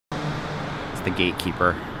the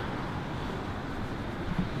gatekeeper.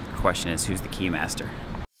 The question is, who's the keymaster?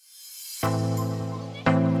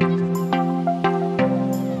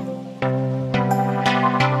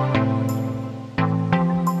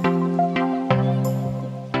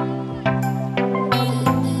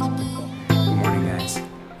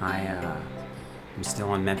 I'm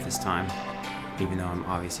still in Memphis time, even though I'm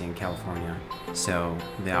obviously in California. So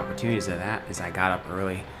the opportunities of that is I got up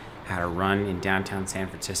early, had a run in downtown San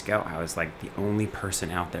Francisco. I was like the only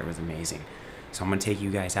person out there. It was amazing. So I'm gonna take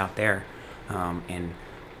you guys out there, and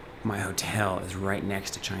my hotel is right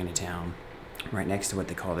next to Chinatown, right next to what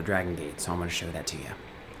they call the Dragon Gate. So I'm gonna show that to you.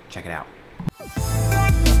 Check it out.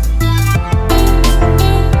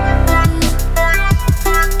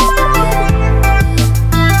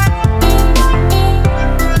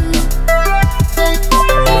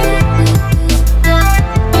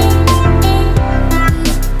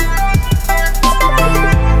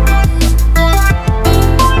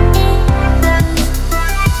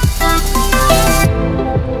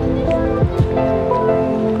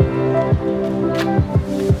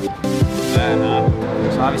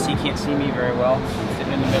 Obviously you can't see me very well. I'm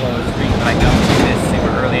sitting in the middle of the street, but I don't do this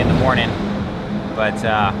super early in the morning. But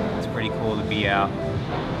it's pretty cool to be out.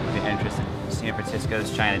 If you're interested in San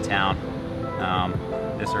Francisco's Chinatown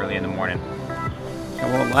this early in the morning. I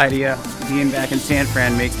won't lie to you, being back in San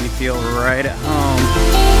Fran makes me feel right at home.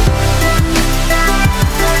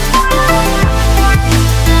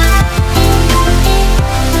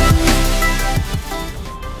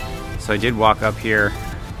 So I did walk up here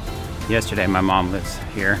yesterday. My mom lives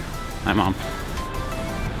here. My mom.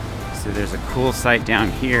 So there's a cool site down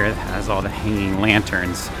here that has all the hanging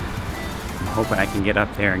lanterns. I'm hoping I can get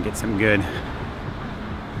up there and get some good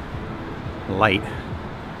light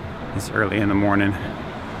this early in the morning.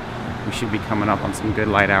 We should be coming up on some good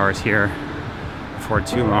light hours here before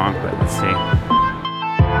too long, but let's see.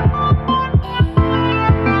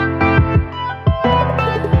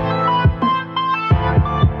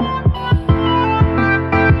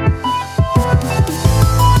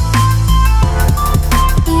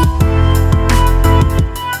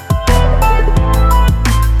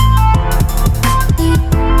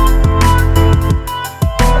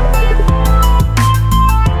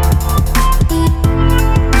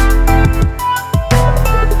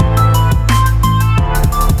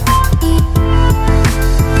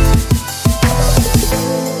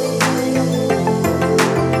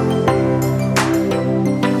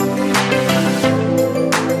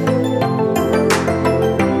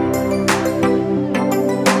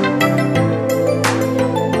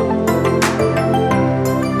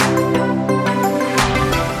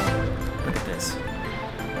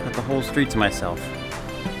 Street to myself.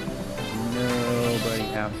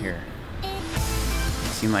 Nobody out here.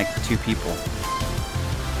 It seemed like two people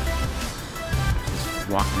just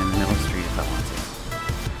walking in the middle of the street if I want to.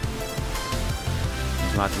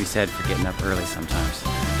 There's a lot to be said for getting up early sometimes.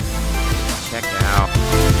 Check it out.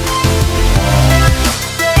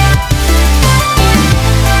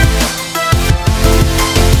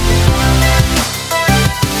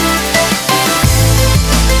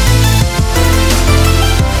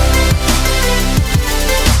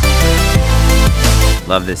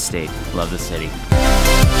 Love this state, love the city. I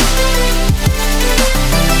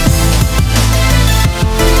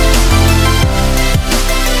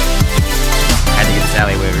had to get this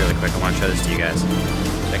alleyway really quick. I want to show this to you guys.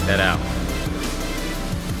 Check that out.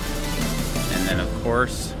 And then of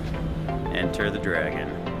course, enter the dragon.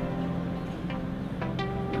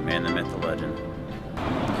 The man, the myth, the legend.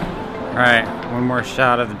 Alright, one more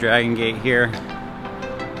shot of the Dragon Gate here.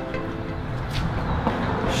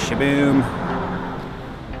 Shaboom.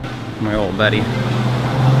 My old buddy.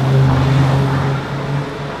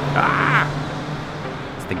 Ah!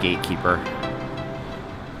 It's the gatekeeper.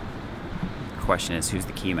 The question is, who's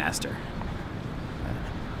the keymaster?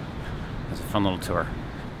 It was a fun little tour.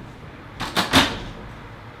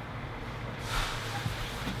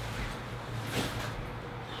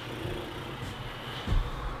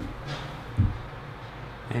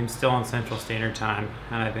 I'm still on Central Standard Time,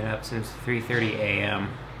 and I've been up since 3:30 a.m.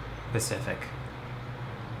 Pacific.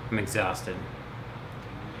 I'm exhausted.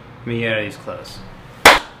 Let me get out of these clothes.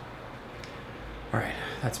 Alright,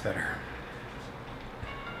 that's better.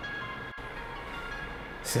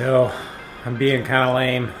 So, I'm being kind of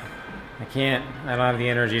lame. I don't have the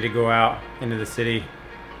energy to go out into the city.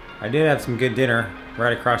 I did have some good dinner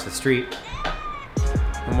right across the street.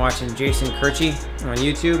 I'm watching Jason Kirchie on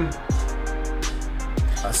YouTube.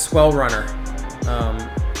 A swell runner.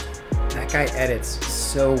 That guy edits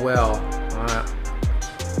so well.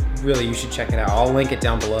 Really, you should check it out. I'll link it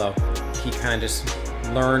down below. He kind of just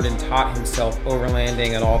learned and taught himself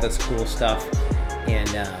overlanding and all this cool stuff, and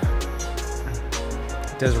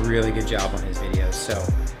does a really good job on his videos. So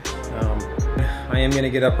I am gonna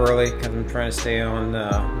get up early because I'm trying to stay on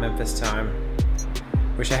Memphis time.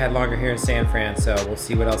 Wish I had longer here in San Fran, so we'll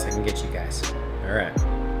see what else I can get you guys. All right.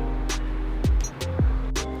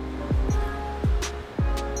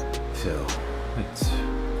 So it's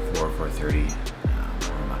 4:30.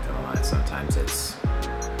 I'm not gonna lie, sometimes it's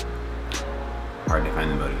hard to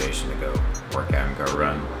find the motivation to go work out and go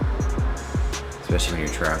run, especially when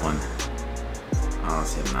you're traveling.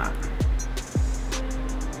 Honestly, I'm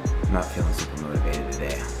not feeling super motivated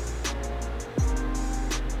today.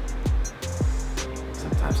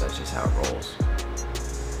 Sometimes that's just how it rolls.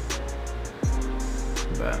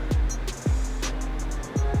 But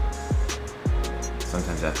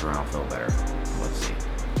sometimes after a while I'll feel better. Let's see.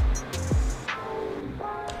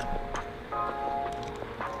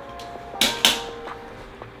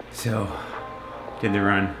 So, did the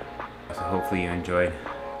run. So hopefully you enjoyed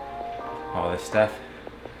all this stuff.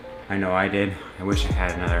 I know I did. I wish I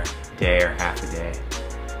had another day or half a day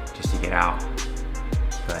just to get out.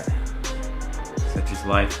 But such is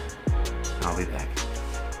life. I'll be back.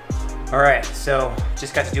 All right, so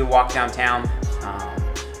just got to do a walk downtown.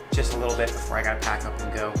 Just a little bit before I gotta pack up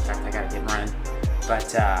and go. In fact, I gotta get running.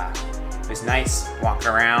 But it was nice walking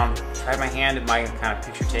around. Tried my hand at my kind of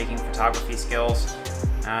picture-taking photography skills.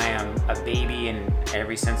 I am a baby in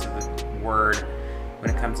every sense of the word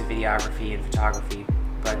when it comes to videography and photography.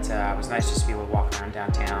 But it was nice just to be able to walk around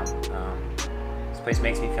downtown. This place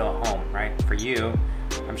makes me feel at home, right? For you,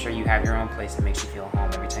 I'm sure you have your own place that makes you feel at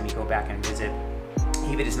home. Every time you go back and visit,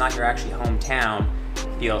 even if it's not your actually hometown,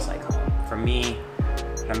 it feels like home. For me,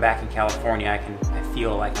 when I'm back in California, I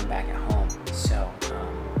feel like I'm back at home. So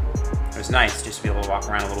it was nice just to be able to walk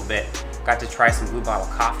around a little bit. Got to try some Blue Bottle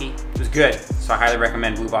coffee. It was good, so I highly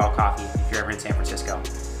recommend Blue Bottle coffee if you're ever in San Francisco.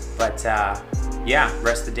 But yeah,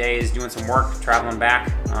 rest of the day is doing some work, traveling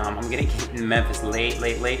back. I'm gonna get in Memphis late,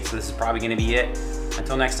 so this is probably gonna be it.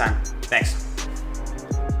 Until next time, thanks.